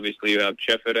city. Obviously, you have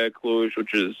CFR Cluj,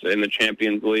 which is in the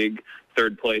Champions League,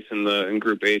 3rd place in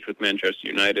Group H with Manchester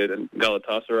United and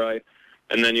Galatasaray.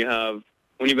 And then you have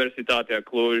Universitatea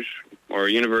Cluj, or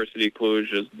University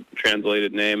Cluj is the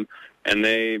translated name, and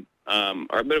they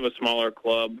are a bit of a smaller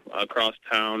club across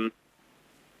town.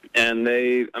 And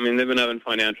they've been having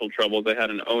financial trouble. They had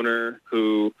an owner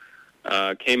who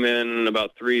came in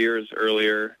about 3 years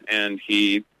earlier, and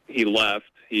he left.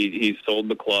 He sold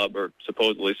the club, or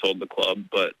supposedly sold the club,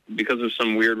 but because of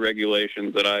some weird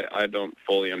regulations that I don't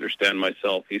fully understand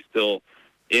myself, he's still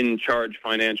in charge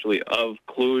financially of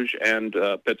Cluj and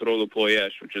Petrolul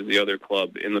Ploiești, which is the other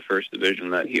club in the 1st division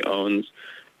that he owns.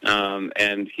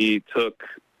 And he took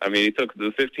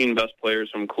the 15 best players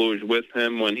from Cluj with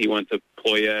him when he went to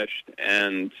Ploiești,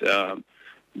 and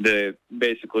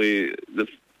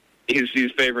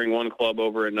he's favoring one club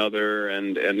over another,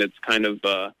 and it's kind of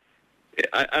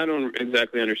I don't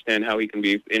exactly understand how he can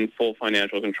be in full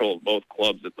financial control of both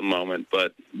clubs at the moment,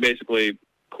 but basically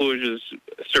Cluj's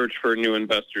search for new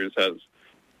investors has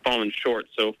fallen short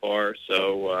so far,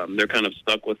 so they're kind of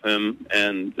stuck with him,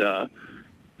 and the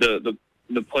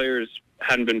players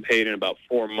hadn't been paid in about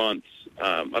 4 months,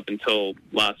 up until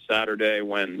last Saturday,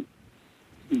 when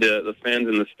the fans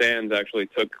in the stands actually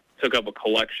took up a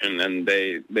collection, and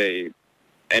they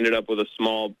ended up with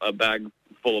a bag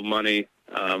full of money,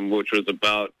 which was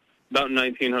about about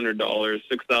 $1,900,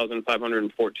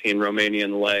 6,514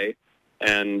 Romanian lei,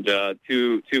 and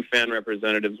two fan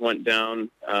representatives went down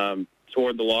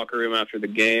toward the locker room after the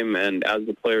game, and as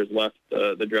the players left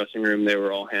the dressing room, they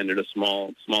were all handed a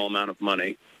small amount of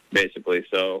money, basically.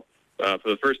 So for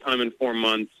the first time in 4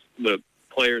 months, the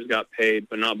players got paid,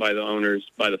 but not by the owners,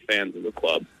 by the fans of the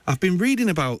club. I've been reading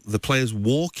about the players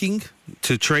walking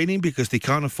to training because they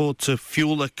can't afford to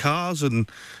fuel their cars and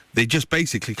they just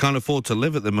basically can't afford to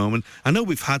live at the moment. I know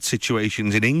we've had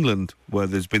situations in England where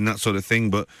there's been that sort of thing,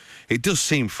 but it does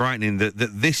seem frightening that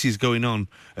this is going on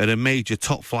at a major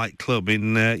top-flight club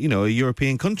in, a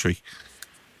European country.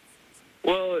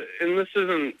 Well, and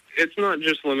it's not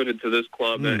just limited to this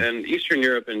club, and Eastern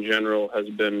Europe in general has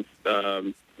been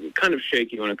kind of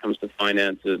shaky when it comes to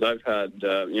finances. I've had,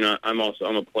 I'm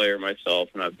a player myself,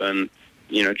 and I've been,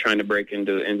 trying to break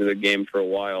into the game for a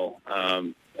while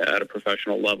at a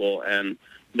professional level. And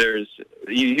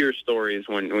you hear stories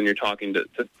when you're talking to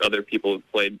other people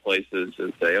who've played places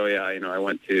and say, oh yeah, I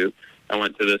went to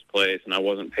this place and I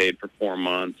wasn't paid for 4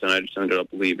 months and I just ended up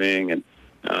leaving. And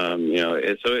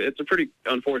it's a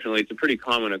pretty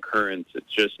common occurrence.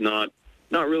 It's just not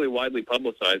really widely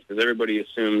publicized because everybody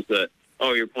assumes that,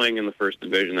 oh, you're playing in the first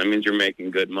division. That means you're making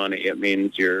good money. It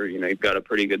means you've got a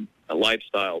pretty good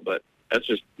lifestyle, but that's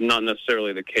just not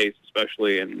necessarily the case,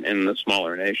 especially in the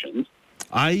smaller nations.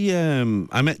 I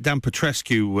met Dan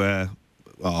Petrescu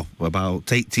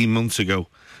about 18 months ago,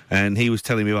 and he was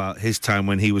telling me about his time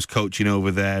when he was coaching over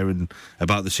there and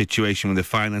about the situation with the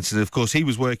finances. And of course, he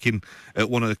was working at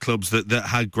one of the clubs that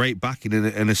had great backing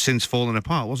and has since fallen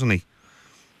apart, wasn't he?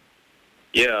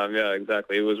 Yeah,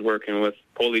 exactly. He was working with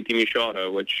Poli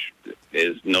Timișoara, which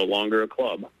is no longer a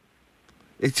club.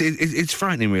 It's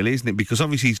frightening, really, isn't it? Because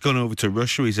obviously he's gone over to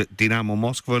Russia. He's at Dinamo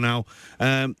Moscow now.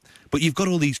 But you've got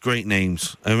all these great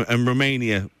names. And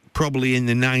Romania, probably in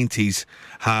the 90s,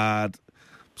 had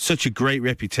such a great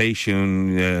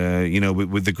reputation,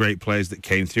 with the great players that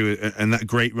came through and that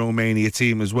great Romania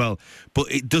team as well.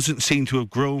 But it doesn't seem to have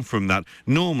grown from that.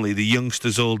 Normally, the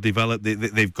youngsters all develop.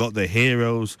 They've got their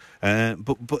heroes.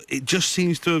 But it just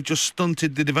seems to have just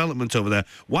stunted the development over there.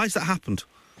 Why has that happened?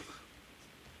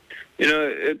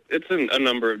 It's a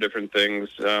number of different things.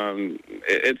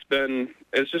 It's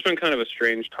just been kind of a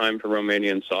strange time for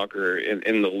Romanian soccer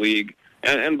in the league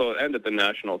and at the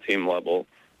national team level.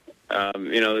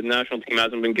 The national team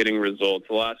hasn't been getting results.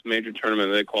 The last major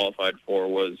tournament they qualified for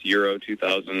was Euro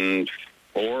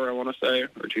 2004, I want to say,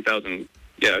 or 2000.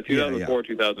 Yeah, 2004,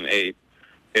 2008.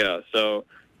 Yeah, so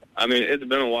it's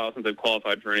been a while since they've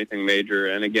qualified for anything major,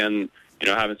 and again,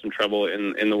 having some trouble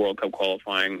in the World Cup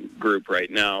qualifying group right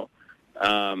now.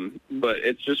 But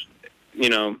it's just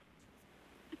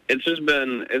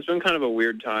it's been kind of a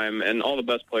weird time, and all the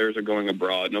best players are going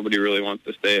abroad. Nobody really wants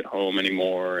to stay at home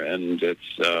anymore, and it's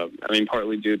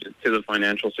partly due to the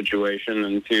financial situation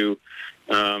and to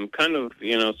kind of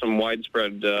some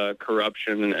widespread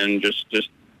corruption and just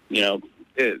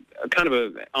it kind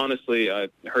of honestly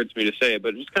it hurts me to say it,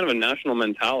 but just kind of a national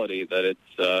mentality that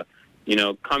it's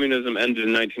communism ended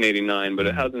in 1989, but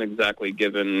it hasn't exactly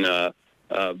given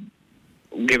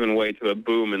way to a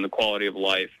boom in the quality of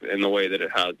life in the way that it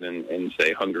has in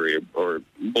say, Hungary or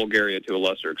Bulgaria to a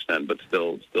lesser extent, but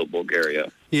still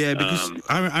Bulgaria. Yeah, because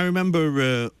I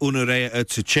remember Unurea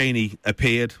Tăceni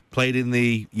appeared, played in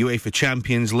the UEFA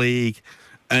Champions League,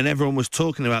 and everyone was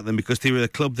talking about them because they were a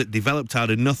club that developed out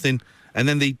of nothing, and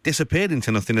then they disappeared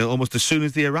into nothing almost as soon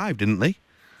as they arrived, didn't they?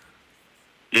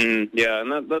 Yeah,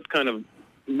 and that's kind of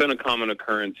been a common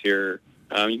occurrence here.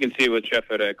 You can see with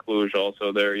CFR Cluj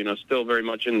also. They're still very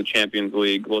much in the Champions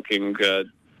League, looking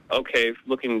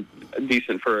looking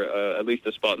decent for at least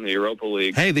a spot in the Europa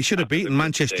League. Hey, they should have beaten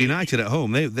Manchester United at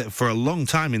home. They for a long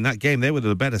time in that game, they were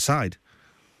the better side.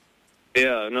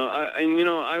 Yeah, no,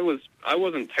 I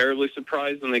wasn't terribly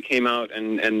surprised when they came out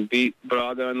and beat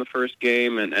Braga in the first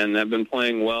game and have been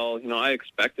playing well. I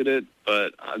expected it,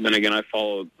 but then again, I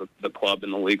follow the club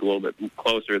in the league a little bit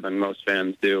closer than most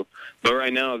fans do. But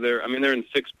right now, they're in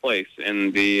sixth place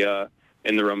in the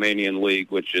Romanian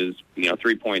league, which is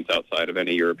 3 points outside of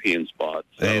any European spot.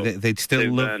 So they'd still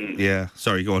look. Yeah,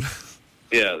 sorry, go on.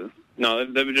 Yeah, no,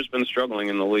 they've just been struggling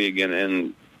in the league,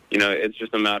 and it's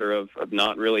just a matter of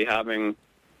not really having,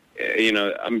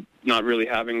 I'm not really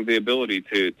having the ability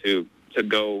to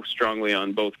go strongly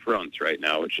on both fronts right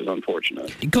now, which is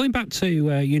unfortunate. Going back to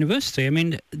university,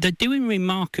 they're doing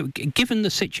given the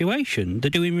situation, they're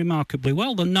doing remarkably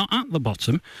well. They're not at the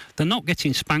bottom. They're not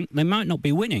getting spanked. They might not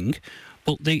be winning,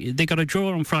 but they got a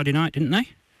draw on Friday night, didn't they?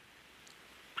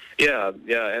 Yeah,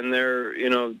 and they're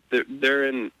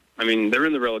in I mean, they're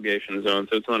in the relegation zone,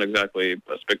 so it's not exactly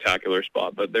a spectacular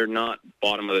spot, but they're not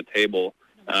bottom of the table,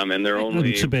 and they're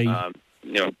only, to be,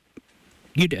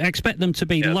 you'd expect them to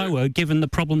be lower given the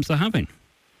problems they're having.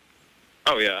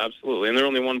 Oh, yeah, absolutely. And they're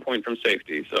only 1 point from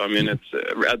safety. So, I mean, it's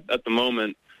at the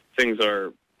moment, things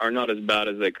are not as bad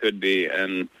as they could be.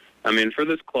 And, I mean, for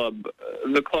this club,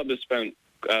 the club has spent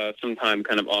some time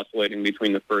kind of oscillating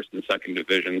between the first and second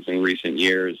divisions in recent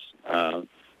years.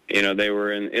 They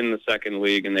were in the second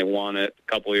league, and they won it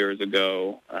a couple years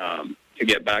ago to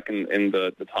get back in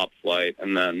the top flight.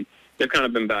 And then they've kind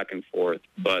of been back and forth.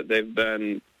 But they've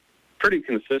been pretty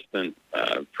consistently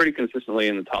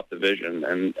in the top division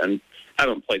and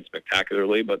haven't played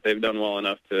spectacularly, but they've done well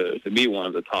enough to be one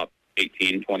of the top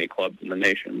 18, 20 clubs in the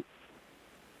nation.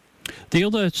 The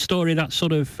other story that's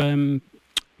sort of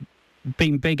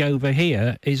been big over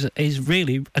here is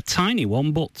really a tiny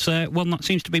one, but one that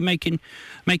seems to be making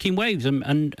waves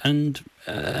and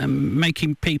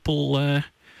making people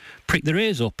prick their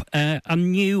ears up. A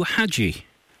new Hadji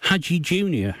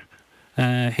Jr.,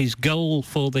 his goal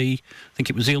for I think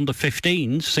it was the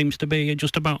under-15s, seems to be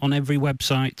just about on every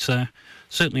website,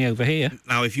 certainly over here.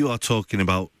 Now, if you are talking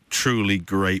about truly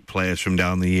great players from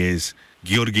down the years,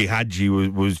 Giorgi Hadji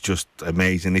was just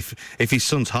amazing. If his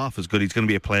son's half as good, he's going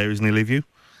to be a player, isn't he, Liviu?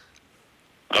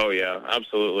 Oh, yeah,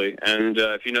 absolutely. And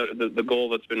if you know the goal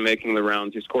that's been making the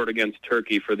rounds, he scored against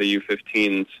Turkey for the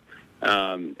U15s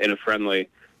in a friendly.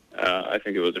 I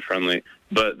think it was a friendly.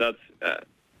 But that's...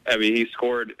 he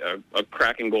scored a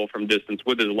cracking goal from distance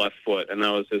with his left foot, and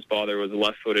that was his father was a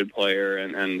left-footed player,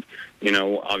 and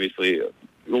obviously a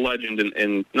legend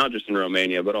in not just in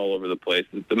Romania, but all over the place.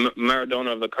 The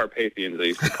Maradona of the Carpathians, they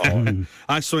used to call him.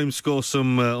 I saw him score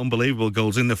some unbelievable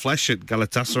goals in the flesh at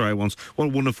Galatasaray once. What a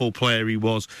wonderful player he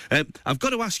was. I've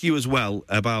got to ask you as well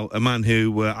about a man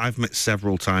who I've met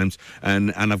several times,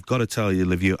 and I've got to tell you,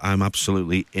 Liviu, I'm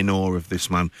absolutely in awe of this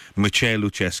man, Mircea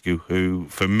Lucescu, who,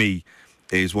 for me,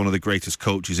 is one of the greatest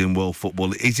coaches in world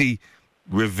football. Is he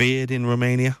revered in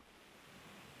Romania?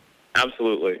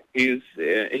 Absolutely, he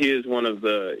is one of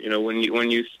the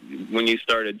when you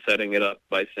started setting it up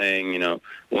by saying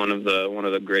one of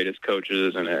the greatest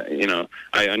coaches, and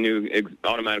I knew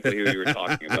automatically who you were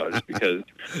talking about, just because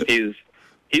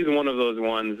he's one of those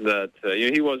ones that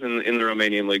he was in the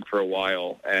Romanian league for a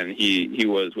while, and he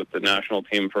was with the national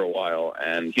team for a while,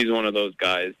 and he's one of those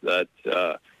guys that.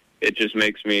 It just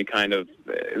makes me cringe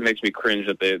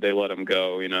that they let him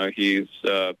go.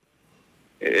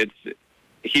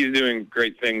 He's doing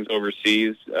great things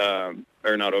overseas,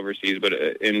 or not overseas, but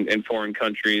in foreign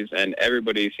countries, and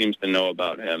everybody seems to know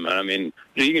about him. And I mean,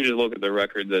 you can just look at the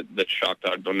record that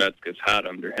Shakhtar Donetsk has had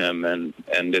under him, and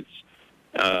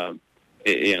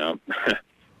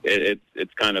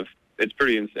it's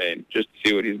pretty insane just to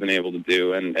see what he's been able to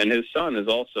do. And his son is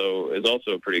also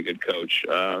a pretty good coach.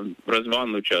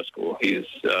 Răzvan Lucescu.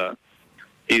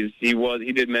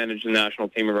 He did manage the national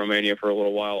team of Romania for a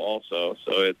little while also.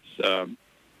 So it's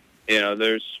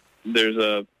there's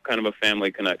a kind of a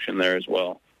family connection there as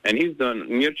well. And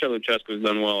Mircea Lucescu has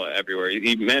done well everywhere.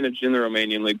 He managed in the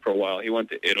Romanian league for a while. He went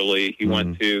to Italy. He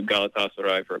went to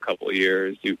Galatasaray for a couple of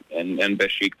years, and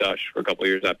Besiktas for a couple of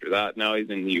years after that. Now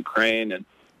he's in Ukraine, and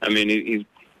I mean, he's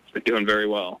been doing very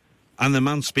well. And the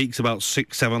man speaks about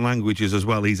 6-7 languages as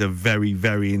well. He's a very,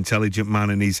 very intelligent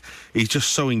man, and he's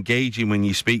just so engaging when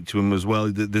you speak to him as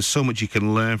well. There's so much you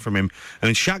can learn from him.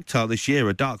 And Shakhtar this year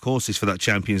are dark horses for that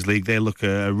Champions League. They look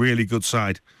a really good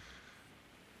side.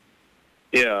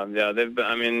 Yeah, they've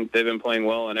been playing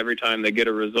well, and every time they get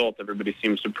a result, everybody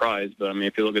seems surprised. But I mean,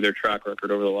 if you look at their track record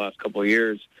over the last couple of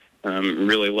years,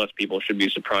 really less people should be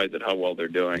surprised at how well they're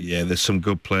doing. Yeah, there's some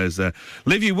good players there.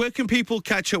 Liviu, where can people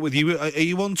catch up with you? Are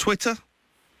you on Twitter?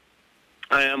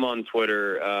 I am on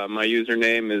Twitter. My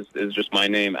username is just my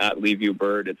name,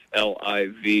 @LiviuBird. It's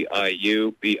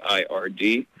LiviuBird.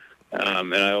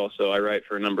 And I write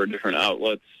for a number of different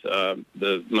outlets.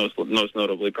 The most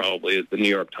notably probably is the New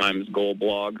York Times Goal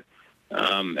blog.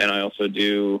 And I also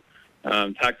do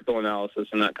tactical analysis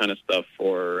and that kind of stuff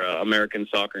for American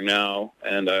Soccer Now,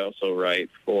 and I also write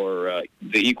for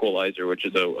The Equalizer, which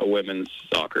is a women's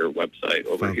soccer website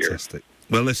over here. Fantastic.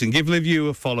 Well, listen, give Liviu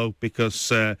a follow,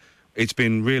 because it's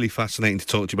been really fascinating to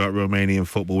talk to you about Romanian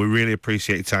football. We really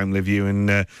appreciate your time, Liviu,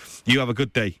 and you have a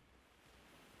good day.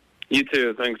 You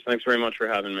too. Thanks very much for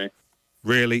having me.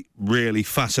 Really, really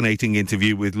fascinating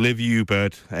interview with Liviu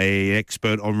Bird, an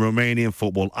expert on Romanian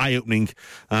football, eye-opening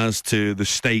as to the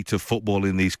state of football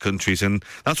in these countries. And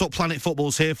that's what Planet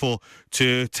Football's here for,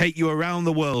 to take you around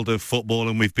the world of football,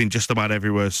 and we've been just about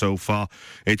everywhere so far.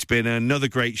 It's been another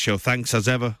great show. Thanks, as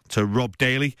ever, to Rob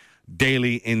Daly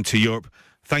into Europe.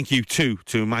 thank you too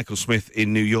to Michael Smith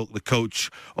in New York, the coach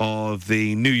of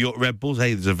the New York Red Bulls.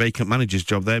 Hey, there's a vacant manager's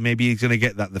job there. Maybe he's going to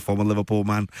get that, the former Liverpool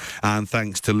man. And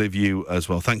thanks to Liv U as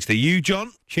well. Thanks to you,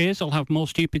 John. Cheers. I'll have more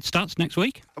stupid stats next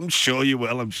week. I'm sure you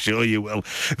will.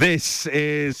 This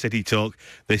is City Talk.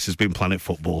 This has been Planet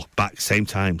Football. Back same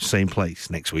time, same place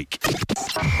next week. This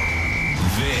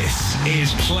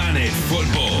is Planet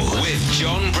Football with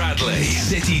John Bradley.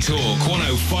 City Talk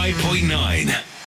 105.9.